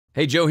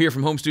Hey, Joe here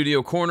from Home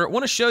Studio Corner. I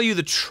want to show you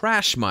the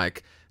trash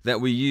mic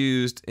that we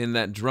used in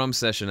that drum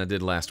session I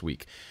did last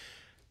week.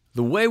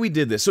 The way we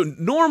did this, so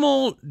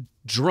normal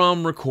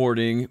drum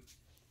recording,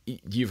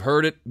 you've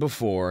heard it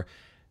before.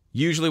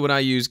 Usually what I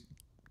use,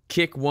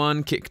 kick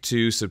one, kick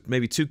two, so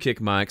maybe two kick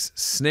mics,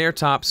 snare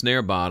top,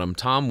 snare bottom,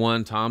 tom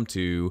one, tom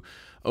two,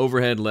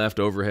 overhead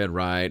left, overhead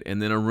right,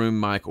 and then a room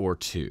mic or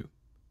two.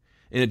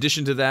 In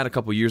addition to that, a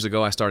couple years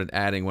ago, I started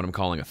adding what I'm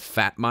calling a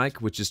fat mic,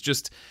 which is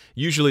just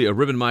usually a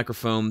ribbon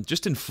microphone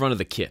just in front of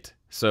the kit.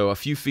 So a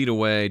few feet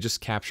away,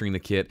 just capturing the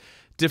kit.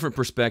 Different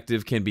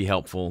perspective can be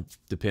helpful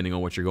depending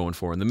on what you're going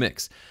for in the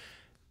mix.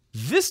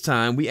 This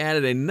time, we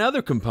added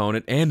another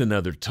component and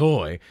another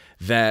toy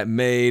that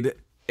made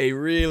a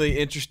really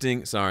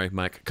interesting, sorry,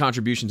 Mike,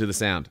 contribution to the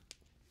sound.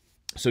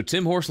 So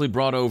Tim Horsley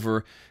brought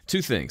over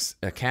two things,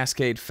 a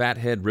Cascade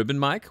Fathead ribbon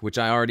mic, which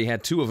I already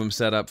had two of them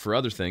set up for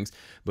other things,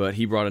 but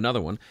he brought another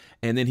one,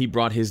 and then he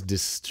brought his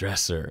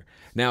distressor.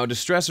 Now, a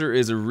distressor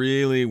is a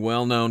really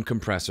well-known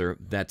compressor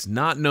that's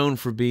not known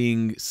for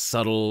being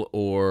subtle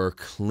or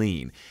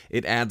clean.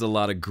 It adds a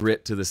lot of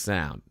grit to the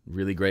sound.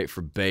 Really great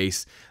for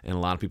bass, and a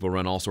lot of people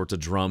run all sorts of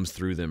drums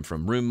through them,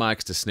 from room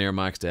mics to snare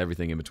mics to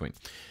everything in between.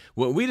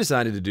 What we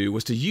decided to do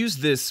was to use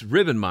this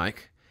ribbon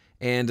mic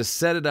and to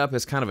set it up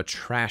as kind of a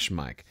trash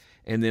mic,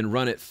 and then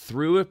run it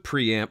through a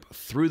preamp,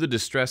 through the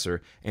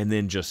distressor, and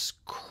then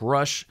just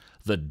crush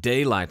the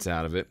daylights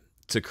out of it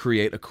to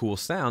create a cool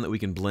sound that we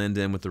can blend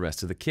in with the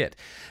rest of the kit.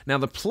 Now,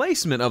 the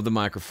placement of the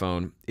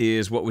microphone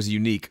is what was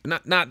unique.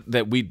 Not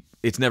that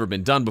it's never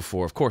been done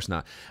before, of course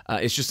not.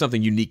 It's just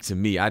something unique to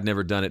me. I'd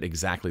never done it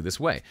exactly this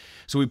way.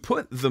 So we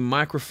put the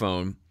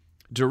microphone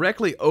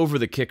directly over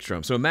the kick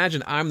drum. So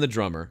imagine I'm the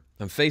drummer,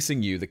 I'm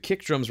facing you, the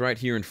kick drum's right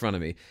here in front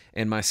of me,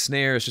 and my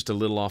snare is just a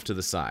little off to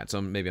the side. So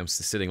maybe I'm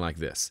sitting like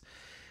this.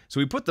 So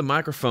we put the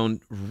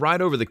microphone right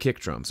over the kick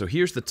drum. So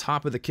here's the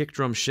top of the kick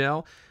drum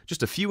shell,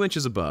 just a few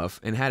inches above,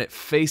 and had it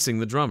facing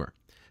the drummer.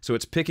 So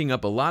it's picking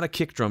up a lot of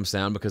kick drum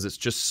sound because it's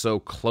just so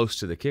close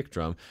to the kick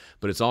drum,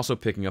 but it's also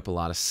picking up a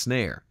lot of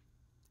snare.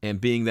 And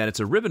being that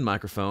it's a ribbon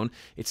microphone,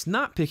 it's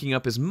not picking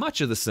up as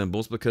much of the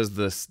cymbals because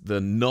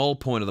the null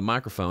point of the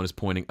microphone is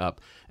pointing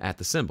up at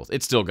the cymbals.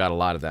 It's still got a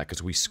lot of that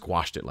because we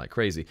squashed it like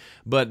crazy.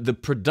 But the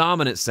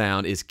predominant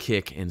sound is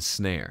kick and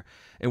snare.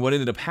 And what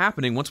ended up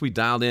happening, once we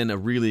dialed in a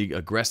really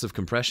aggressive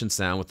compression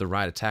sound with the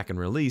right attack and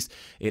release,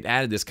 it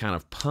added this kind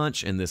of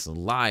punch and this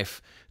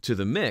life to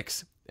the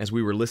mix as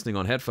we were listening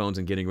on headphones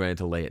and getting ready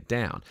to lay it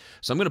down.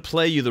 So I'm going to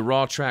play you the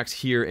raw tracks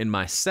here in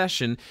my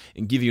session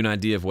and give you an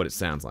idea of what it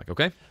sounds like,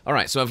 okay? All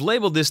right, so I've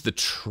labeled this the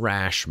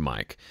trash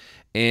mic,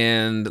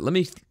 and let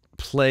me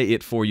play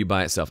it for you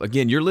by itself.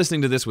 Again, you're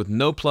listening to this with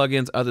no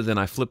plugins other than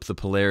I flipped the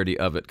polarity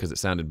of it because it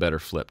sounded better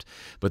flipped.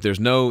 But there's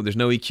no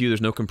EQ,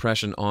 there's no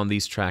compression on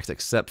these tracks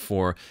except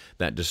for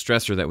that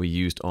distressor that we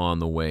used on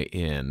the way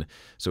in.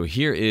 So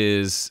here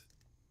is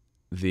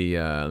the,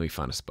 let me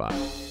find a spot.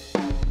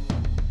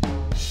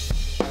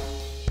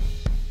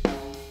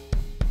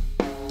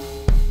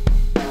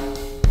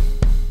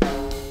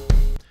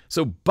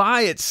 So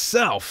by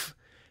itself,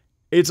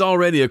 it's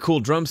already a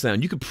cool drum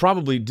sound. You could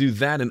probably do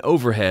that in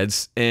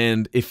overheads,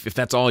 and if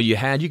that's all you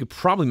had, you could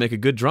probably make a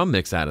good drum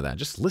mix out of that.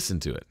 Just listen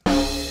to it.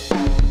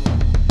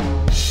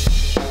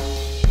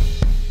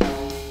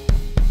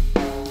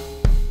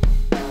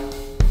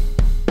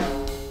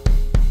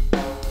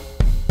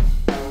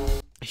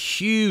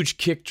 Huge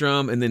kick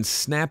drum and then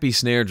snappy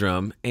snare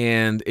drum,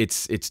 and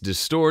it's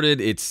distorted,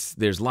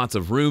 there's lots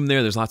of room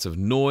there, there's lots of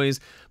noise,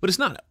 but it's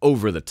not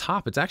over the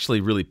top. It's actually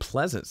really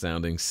pleasant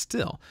sounding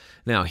still.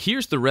 Now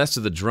here's the rest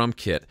of the drum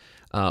kit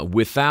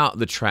without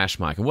the trash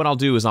mic, and what I'll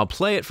do is I'll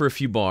play it for a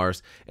few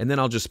bars and then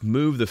I'll just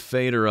move the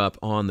fader up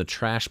on the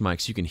trash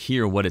mic so you can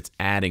hear what it's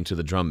adding to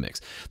the drum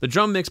mix. The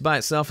drum mix by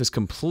itself is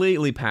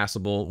completely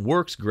passable,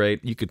 works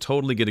great, you could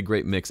totally get a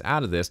great mix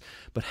out of this,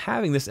 but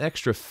having this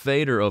extra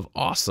fader of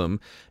awesome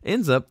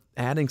ends up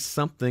adding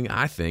something,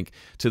 I think,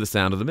 to the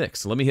sound of the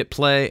mix. So let me hit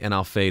play and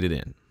I'll fade it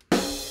in.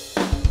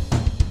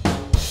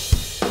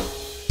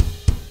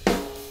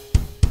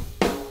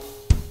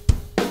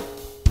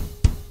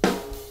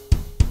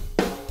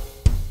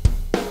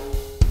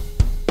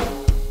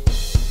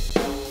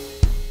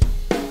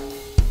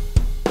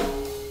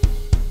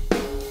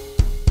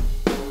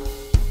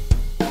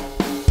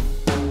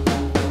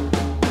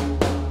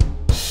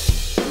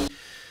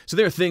 So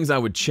there are things I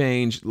would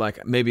change,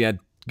 like maybe I'd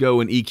go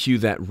and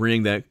EQ that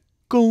ring, that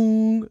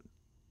gong,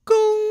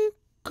 gong,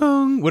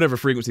 gong, whatever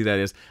frequency that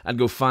is. I'd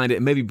go find it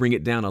and maybe bring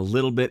it down a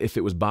little bit if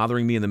it was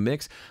bothering me in the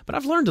mix. But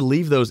I've learned to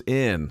leave those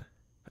in,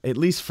 at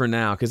least for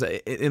now, because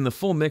in the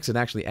full mix it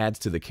actually adds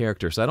to the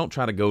character, so I don't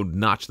try to go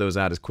notch those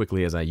out as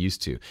quickly as I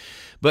used to.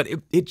 But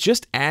it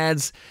just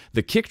adds,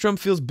 the kick drum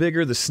feels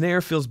bigger, the snare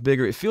feels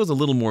bigger, it feels a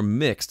little more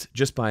mixed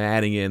just by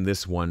adding in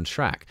this one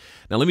track.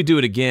 Now let me do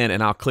it again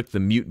and I'll click the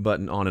mute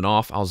button on and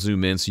off, I'll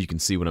zoom in so you can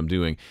see what I'm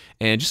doing,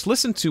 and just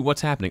listen to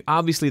what's happening.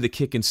 Obviously the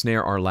kick and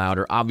snare are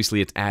louder, obviously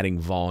it's adding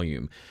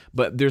volume,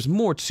 but there's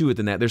more to it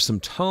than that. There's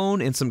some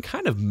tone and some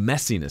kind of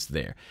messiness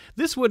there.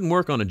 This wouldn't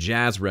work on a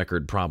jazz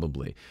record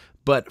probably,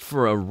 But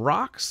for a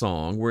rock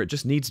song where it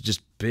just needs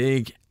just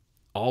big,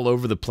 all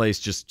over the place,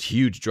 just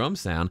huge drum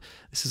sound,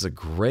 this is a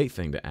great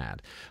thing to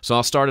add. So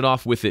I'll start it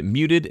off with it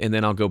muted, and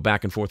then I'll go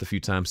back and forth a few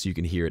times so you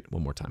can hear it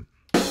one more time.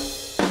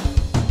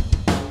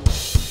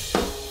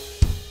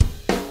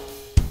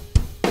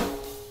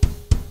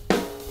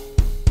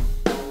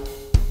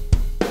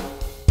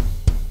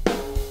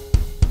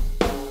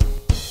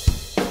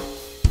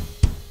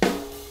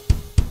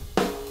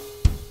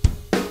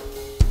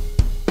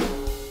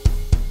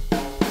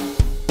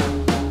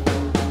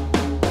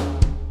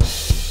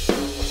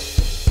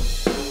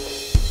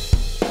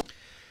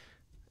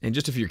 And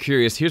just if you're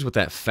curious, here's what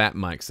that fat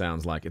mic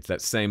sounds like. It's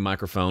that same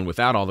microphone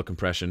without all the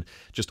compression,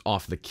 just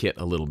off the kit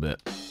a little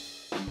bit.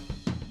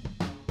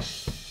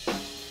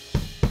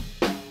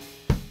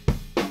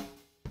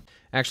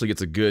 Actually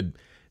gets a good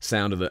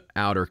sound of the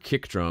outer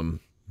kick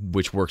drum,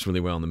 which works really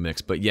well in the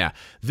mix. But yeah,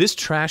 this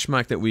trash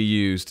mic that we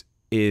used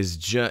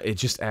is it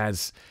just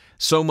adds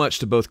so much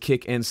to both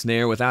kick and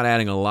snare without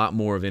adding a lot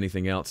more of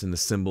anything else in the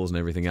cymbals and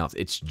everything else.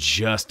 It's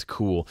just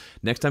cool.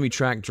 Next time you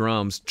track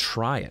drums,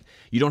 try it.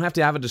 You don't have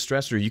to have a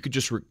distressor. You could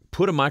just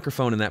put a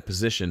microphone in that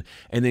position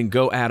and then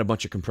go add a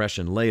bunch of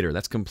compression later.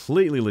 That's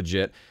completely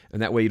legit,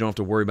 and that way you don't have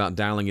to worry about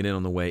dialing it in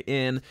on the way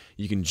in.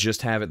 You can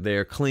just have it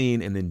there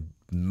clean and then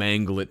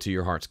mangle it to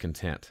your heart's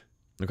content.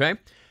 Okay?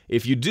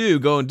 If you do,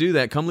 go and do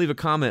that. Come leave a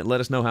comment. Let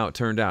us know how it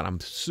turned out.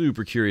 I'm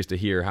super curious to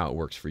hear how it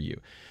works for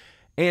you.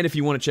 And if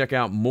you want to check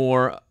out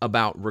more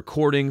about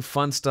recording,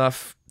 fun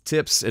stuff,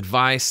 tips,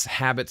 advice,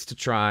 habits to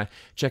try,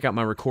 check out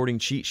my recording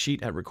cheat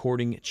sheet at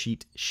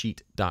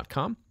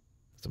recordingcheatsheet.com.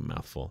 It's a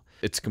mouthful.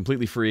 It's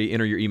completely free.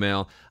 Enter your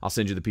email. I'll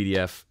send you the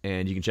PDF,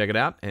 and you can check it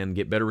out and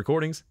get better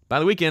recordings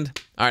by the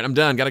weekend. All right, I'm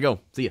done. Got to go.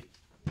 See ya.